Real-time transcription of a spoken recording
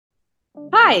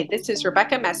Hi, this is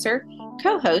Rebecca Messer,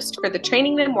 co host for the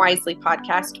Training Them Wisely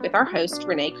podcast with our host,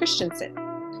 Renee Christensen.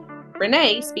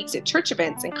 Renee speaks at church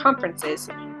events and conferences,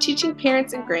 teaching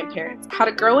parents and grandparents how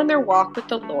to grow in their walk with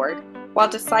the Lord while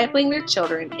discipling their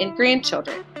children and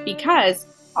grandchildren because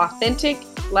authentic,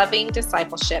 loving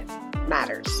discipleship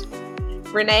matters.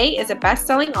 Renee is a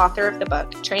best-selling author of the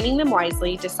book Training Them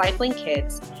Wisely, Discipling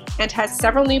Kids, and has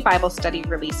several new Bible study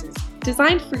releases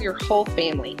designed for your whole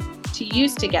family to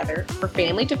use together for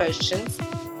family devotions,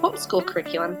 homeschool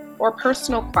curriculum, or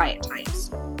personal quiet times.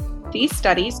 These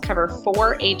studies cover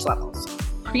 4 age levels: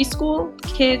 preschool,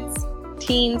 kids,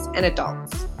 teens, and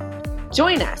adults.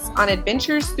 Join us on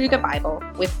adventures through the Bible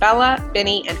with Bella,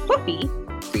 Benny, and Fluffy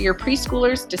for your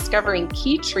preschoolers discovering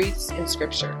key truths in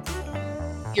Scripture.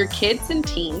 Your kids and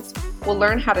teens will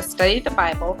learn how to study the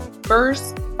Bible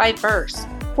verse by verse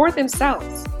for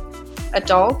themselves.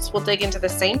 Adults will dig into the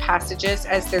same passages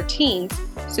as their teens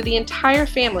so the entire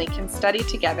family can study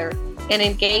together and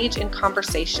engage in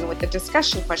conversation with the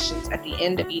discussion questions at the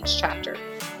end of each chapter.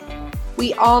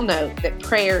 We all know that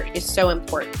prayer is so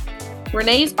important.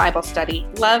 Renee's Bible study,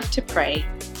 Love to Pray,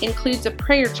 includes a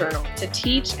prayer journal to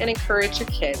teach and encourage your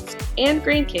kids and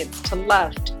grandkids to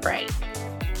love to pray.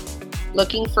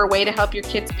 Looking for a way to help your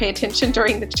kids pay attention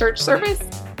during the church service?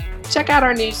 Check out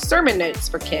our new sermon notes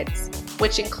for kids,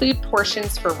 which include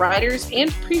portions for writers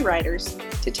and pre-writers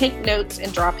to take notes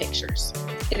and draw pictures.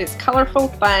 It is colorful,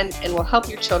 fun, and will help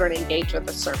your children engage with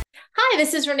the sermon. Hi,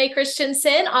 this is Renee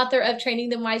Christensen, author of Training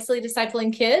Them Wisely,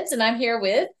 Discipling Kids, and I'm here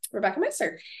with Rebecca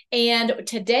Messer. And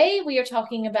today we are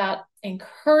talking about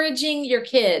encouraging your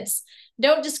kids.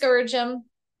 Don't discourage them.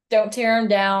 Don't tear them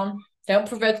down. Don't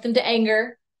provoke them to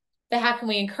anger. But how can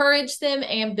we encourage them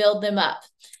and build them up?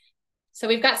 So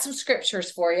we've got some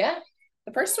scriptures for you.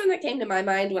 The first one that came to my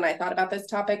mind when I thought about this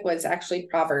topic was actually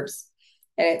Proverbs.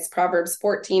 And it's Proverbs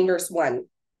 14, verse 1.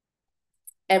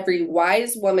 Every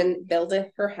wise woman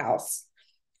buildeth her house,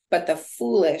 but the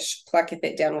foolish plucketh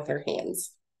it down with her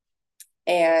hands.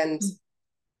 And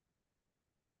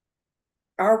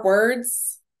our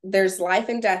words, there's life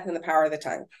and death in the power of the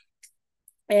tongue.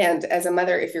 And as a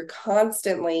mother, if you're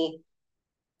constantly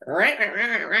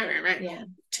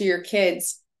to your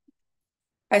kids,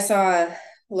 I saw a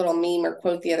little meme or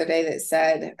quote the other day that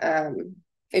said,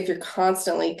 if you're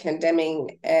constantly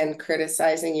condemning and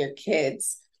criticizing your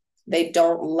kids, they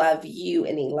don't love you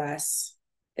any less.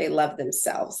 They love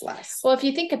themselves less. Well, if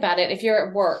you think about it, if you're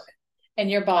at work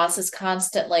and your boss is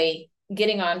constantly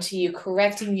getting on to you,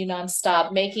 correcting you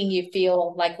nonstop, making you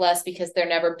feel like less because they're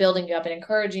never building you up and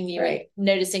encouraging you, right, and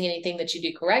noticing anything that you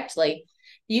do correctly,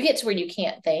 you get to where you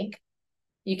can't think.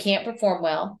 You can't perform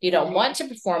well. You don't want to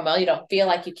perform well. You don't feel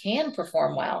like you can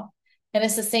perform well. And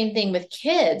it's the same thing with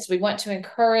kids. We want to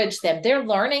encourage them. They're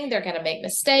learning. They're going to make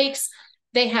mistakes.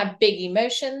 They have big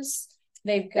emotions.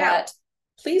 They've got... Now,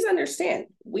 please understand,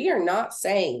 we are not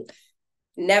saying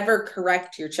never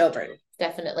correct your children.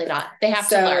 Definitely not. They have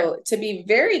to learn. So to be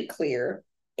very clear,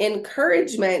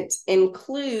 encouragement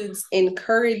includes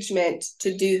encouragement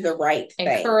to do the right thing.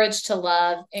 Encourage to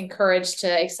love, encourage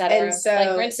to, etc. And so,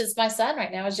 like for instance, my son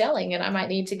right now is yelling and I might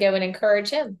need to go and encourage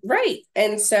him. Right.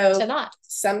 And so to not.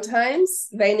 Sometimes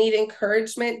they need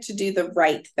encouragement to do the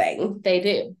right thing. They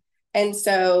do. And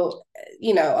so,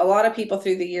 you know, a lot of people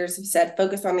through the years have said,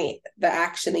 focus on the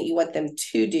action that you want them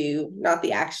to do, not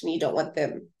the action you don't want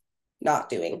them not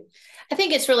doing. I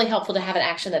think it's really helpful to have an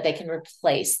action that they can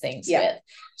replace things with.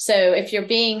 So if you're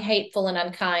being hateful and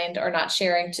unkind or not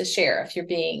sharing, to share. If you're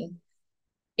being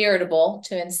irritable,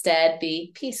 to instead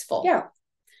be peaceful. Yeah.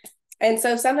 And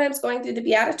so sometimes going through the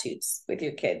Beatitudes with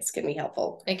your kids can be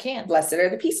helpful. It can. Blessed are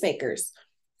the peacemakers.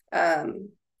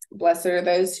 Blessed are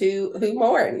those who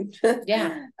mourn.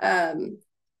 Yeah. And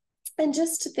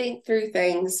just to think through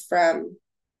things from,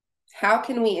 how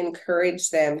can we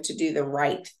encourage them to do the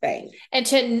right thing? And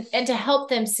to help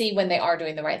them see when they are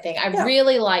doing the right thing. I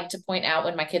really like to point out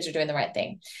when my kids are doing the right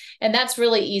thing. And that's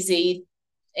really easy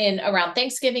in around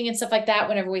Thanksgiving and stuff like that,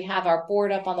 whenever we have our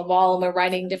board up on the wall and we're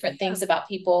writing different things about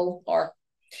people, or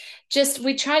just,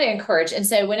 we try to encourage. And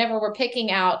so whenever we're picking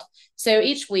out, so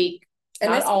each week,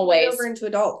 and not always over into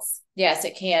adults. Yes,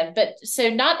 it can. But so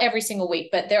not every single week,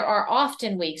 but there are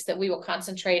often weeks that we will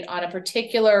concentrate on a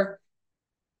particular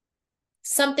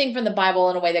something from the Bible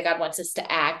in a way that God wants us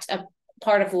to act, a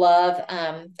part of love,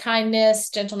 kindness,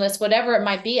 gentleness, whatever it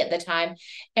might be at the time.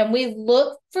 And we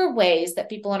look for ways that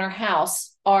people in our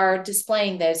house are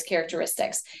displaying those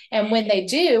characteristics. And when they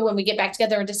do, when we get back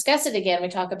together and discuss it again, we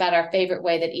talk about our favorite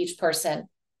way that each person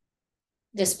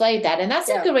displayed that. And that's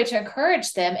a good way to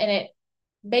encourage them. And it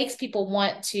makes people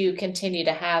want to continue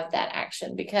to have that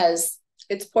action, because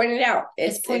it's pointed out.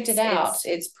 It's pointed out.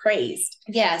 It's praised.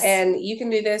 Yes. And you can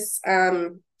do this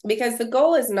because the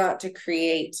goal is not to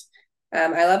create.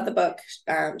 I love the book,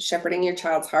 Shepherding Your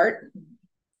Child's Heart.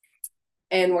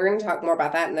 And we're going to talk more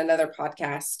about that in another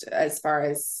podcast as far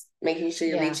as making sure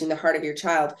you're reaching the heart of your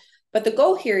child. But the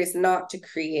goal here is not to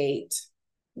create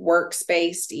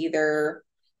works-based either,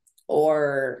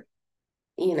 or,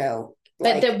 you know,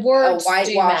 but like the words a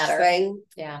whitewash thing.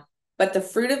 Yeah. But the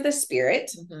fruit of the Spirit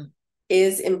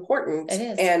is important. It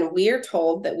is. And we are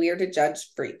told that we are to judge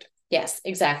fruit. Yes,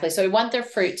 exactly. So we want their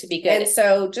fruit to be good. And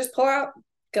so just pull out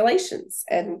Galatians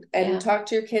and talk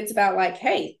to your kids about, like,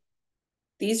 hey,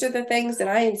 these are the things that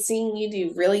I am seeing you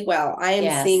do really well. I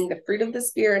am seeing the fruit of the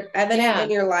Spirit evident in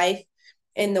your life,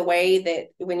 in the way that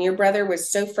when your brother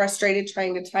was so frustrated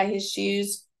trying to tie his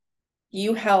shoes,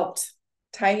 you helped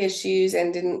tie his shoes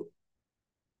and didn't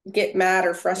get mad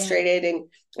or frustrated,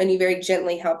 and you very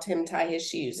gently helped him tie his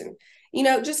shoes. And, you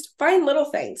know, just find little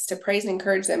things to praise and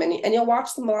encourage them, and you'll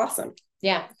watch them blossom.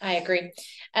 Yeah, I agree.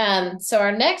 So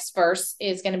our next verse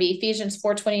is going to be Ephesians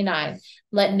 4:29.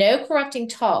 Let no corrupting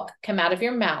talk come out of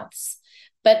your mouths,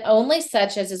 but only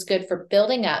such as is good for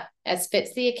building up, as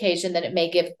fits the occasion, that it may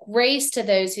give grace to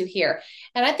those who hear.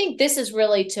 And I think this is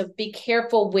really to be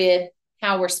careful with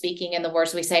how we're speaking and the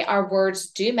words we say. Our words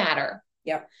do matter.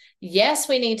 Yeah. Yes,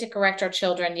 we need to correct our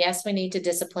children. Yes, we need to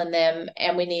discipline them,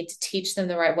 and we need to teach them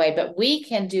the right way, but we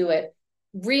can do it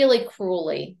really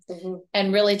cruelly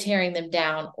and really tearing them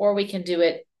down, or we can do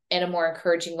it in a more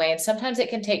encouraging way. And sometimes it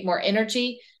can take more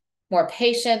energy, more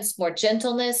patience, more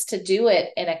gentleness to do it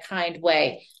in a kind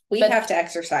way. We have to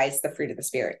exercise the fruit of the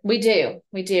Spirit. We do.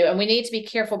 And we need to be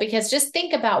careful, because just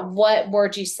think about what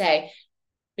words you say,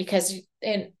 because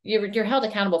you're held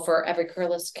accountable for every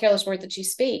careless word that you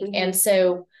speak. And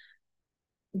so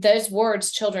those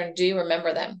words, children do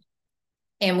remember them.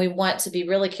 And we want to be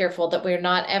really careful that we're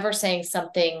not ever saying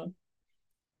something.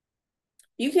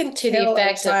 You can kill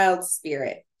a child's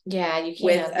spirit. Yeah, you can.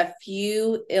 With a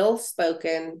few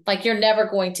ill-spoken. Like, you're never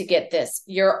going to get this.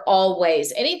 You're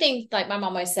always, anything, like my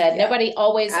mom always said, nobody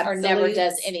always or never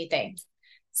does anything.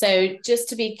 So just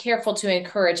to be careful to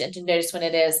encourage and to notice when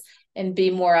it is, and be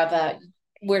more of a,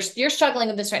 you're struggling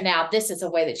with this right now. This is a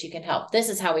way that you can help. This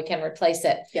is how we can replace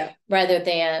it. Yeah. Rather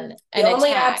than the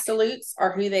only absolutes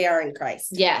are who they are in Christ.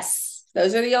 Yes.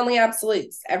 Those are the only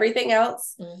absolutes. Everything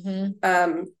else,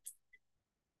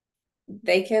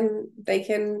 they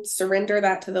can surrender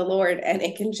that to the Lord, and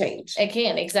it can change. It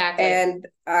can, exactly. And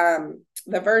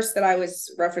the verse that I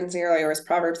was referencing earlier was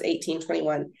Proverbs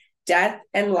 18:21. Death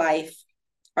and life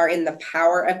are in the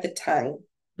power of the tongue.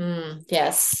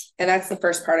 Yes. And that's the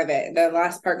first part of it. The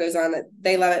last part goes on that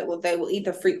they love it. They will eat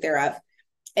the fruit thereof.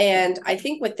 And I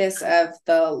think with this, of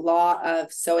the law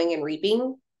of sowing and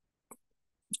reaping,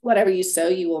 whatever you sow,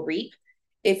 you will reap.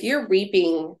 If you're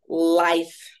reaping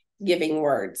life-giving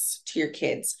words to your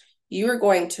kids, you are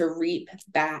going to reap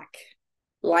back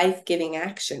life-giving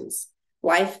actions,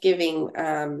 life-giving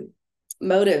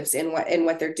motives in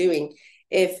what they're doing.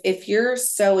 If you're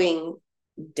sowing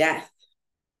death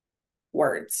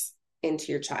words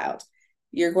into your child,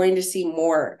 you're going to see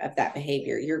more of that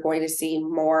behavior. You're going to see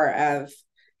more of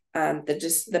the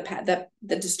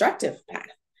destructive path.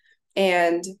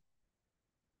 And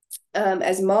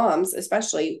as moms,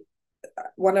 especially,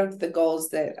 one of the goals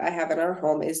that I have in our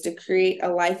home is to create a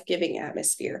life-giving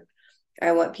atmosphere.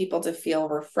 I want people to feel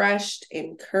refreshed,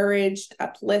 encouraged,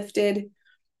 uplifted.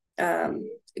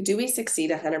 Do we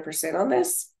succeed 100% on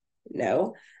this?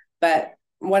 No, but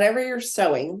whatever you're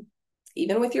sowing,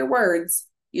 even with your words,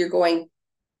 you're going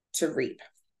to reap.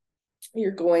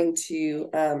 You're going to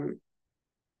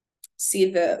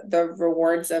see the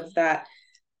rewards of that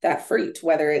fruit,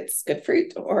 whether it's good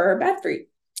fruit or bad fruit.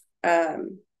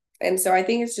 And so I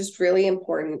think it's just really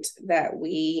important that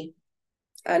we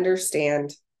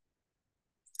understand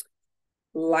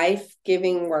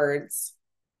life-giving words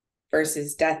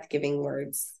versus death-giving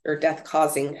words, or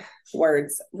death-causing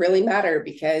words, really matter.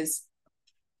 Because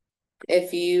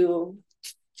if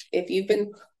you've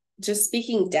been just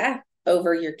speaking death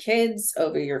over your kids,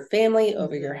 over your family,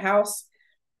 over your house,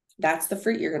 that's the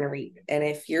fruit you're going to reap. And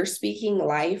if you're speaking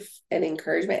life and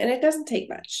encouragement, and it doesn't take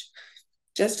much,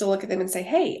 just to look at them and say,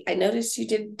 hey, I noticed you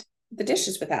did the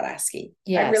dishes without asking.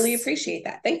 Yes. I really appreciate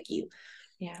that. Thank you.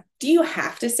 Yeah. Do you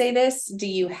have to say this? Do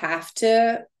you have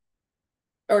to,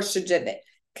 or should they?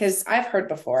 Because I've heard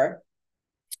before,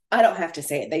 I don't have to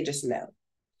say it. They just know.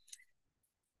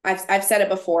 I've said it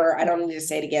before. I don't need to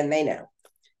say it again. They know.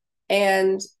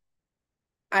 And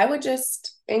I would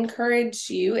just encourage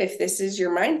you, if this is your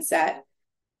mindset,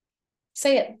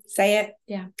 Say it. Say it.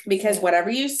 Yeah. Because whatever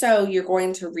you sow, you're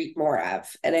going to reap more of.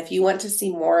 And if you want to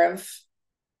see more of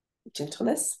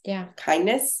gentleness,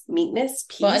 kindness, meekness,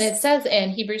 peace. Well, and it says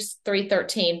in Hebrews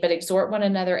 3:13, but exhort one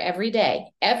another every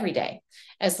day,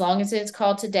 as long as it is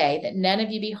called today, that none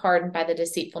of you be hardened by the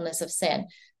deceitfulness of sin.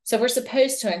 So we're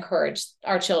supposed to encourage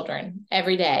our children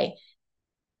every day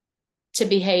to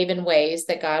behave in ways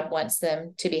that God wants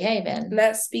them to behave in. And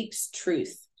that speaks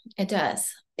truth. It does.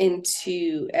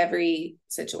 Into every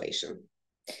situation.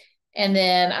 And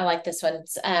then I like this one,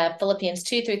 Philippians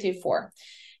 2:3-4.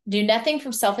 Do nothing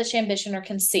from selfish ambition or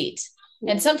conceit.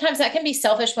 And sometimes that can be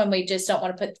selfish when we just don't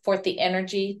want to put forth the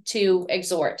energy to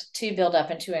exhort, to build up,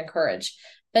 and to encourage,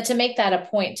 but to make that a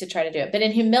point to try to do it. But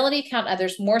in humility, count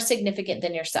others more significant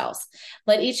than yourselves.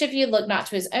 Let each of you look not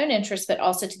to his own interest, but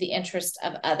also to the interest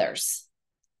of others.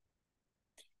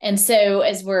 And so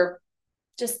as we're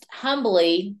just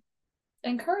humbly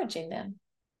encouraging them,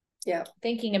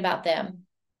 thinking about them,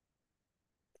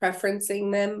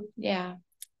 preferencing them,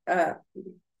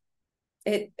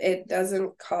 it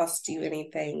doesn't cost you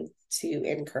anything to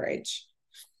encourage.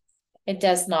 It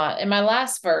does not. And my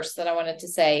last verse that I wanted to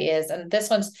say is, and this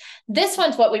one's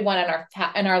what we want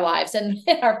in our lives and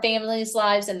in our families'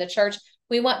 lives in the church.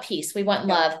 We want peace. We want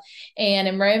love. And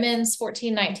in Romans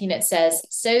 14:19, it says,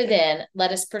 so then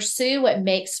let us pursue what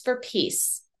makes for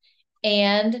peace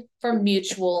and for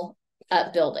mutual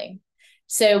upbuilding.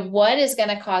 So what is going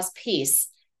to cause peace?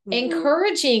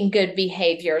 Encouraging good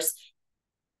behaviors,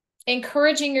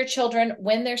 encouraging your children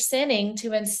when they're sinning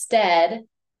to instead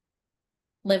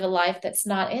live a life that's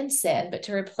not in sin, but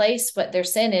to replace what their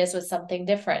sin is with something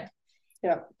different.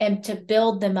 And to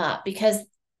build them up, because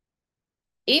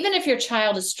even if your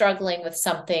child is struggling with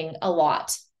something a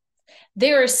lot,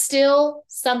 there is still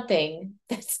something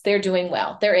they're doing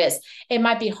well. There is. It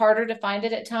might be harder to find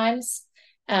it at times,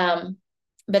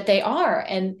 but they are,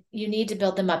 and you need to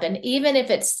build them up. And even if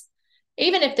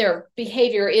their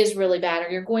behavior is really bad, or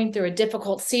you're going through a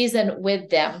difficult season with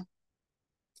them,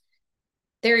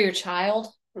 they're your child.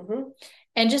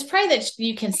 And just pray that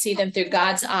you can see them through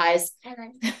God's eyes.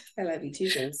 I love you too,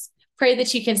 James. Pray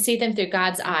that you can see them through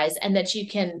God's eyes, and that you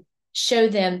can show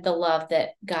them the love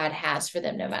that God has for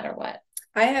them no matter what.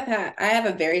 I have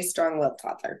a very strong-willed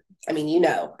toddler. I mean,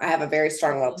 I have a very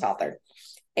strong-willed toddler,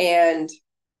 and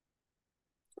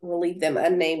we'll leave them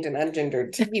unnamed and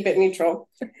ungendered to keep it neutral.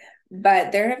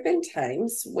 But there have been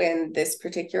times when this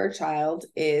particular child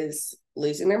is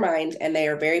losing their mind, and they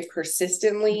are very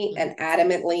persistently and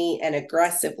adamantly and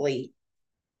aggressively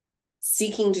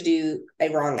seeking to do a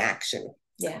wrong action.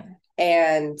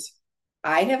 And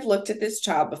I have looked at this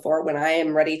child before when I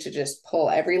am ready to just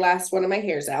pull every last one of my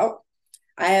hairs out.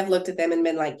 I have looked at them and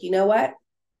been like, you know what?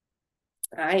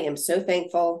 I am so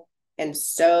thankful and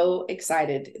so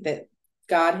excited that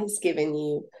God has given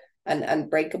you an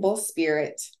unbreakable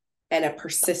spirit and a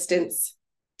persistence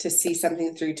to see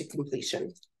something through to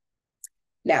completion.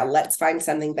 Now let's find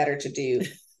something better to do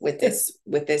with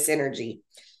this energy.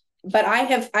 But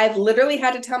I've literally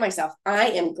had to tell myself, I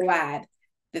am glad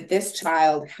that this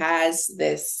child has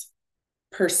this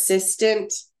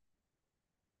persistent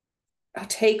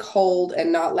take hold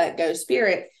and not let go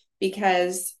spirit,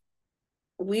 because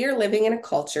we are living in a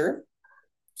culture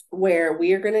where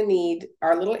we are going to need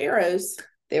our little arrows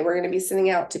that we're going to be sending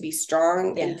out to be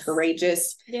strong and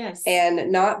courageous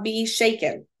and not be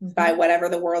shaken by whatever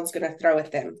the world's going to throw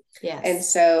at them. And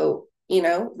so,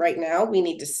 right now we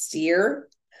need to steer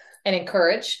and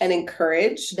encourage,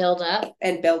 build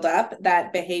up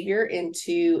that behavior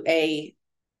into a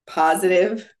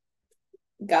positive,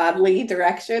 godly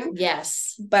direction.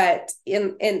 But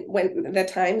in when the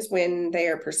times when they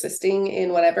are persisting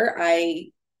in whatever,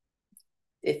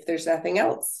 if there's nothing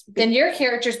else, then your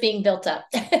character's being built up.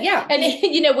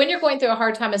 And when you're going through a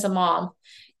hard time as a mom,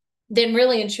 then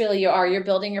really and truly you're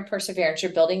building your perseverance,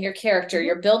 you're building your character,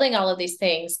 you're building all of these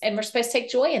things, and we're supposed to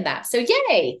take joy in that. So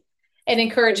yay. And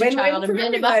encourage your child and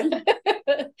build them up.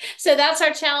 So that's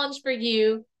our challenge for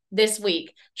you this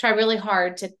week. Try really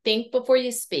hard to think before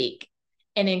you speak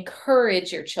and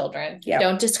encourage your children.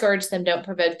 Don't discourage them. Don't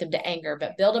provoke them to anger,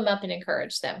 but build them up and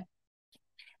encourage them.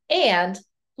 And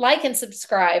like and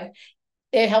subscribe.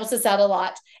 It helps us out a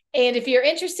lot. And if you're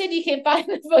interested, you can find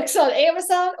the books on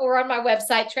Amazon or on my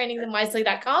website,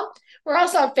 trainingthemwisely.com. We're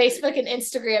also on Facebook and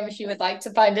Instagram if you would like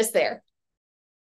to find us there.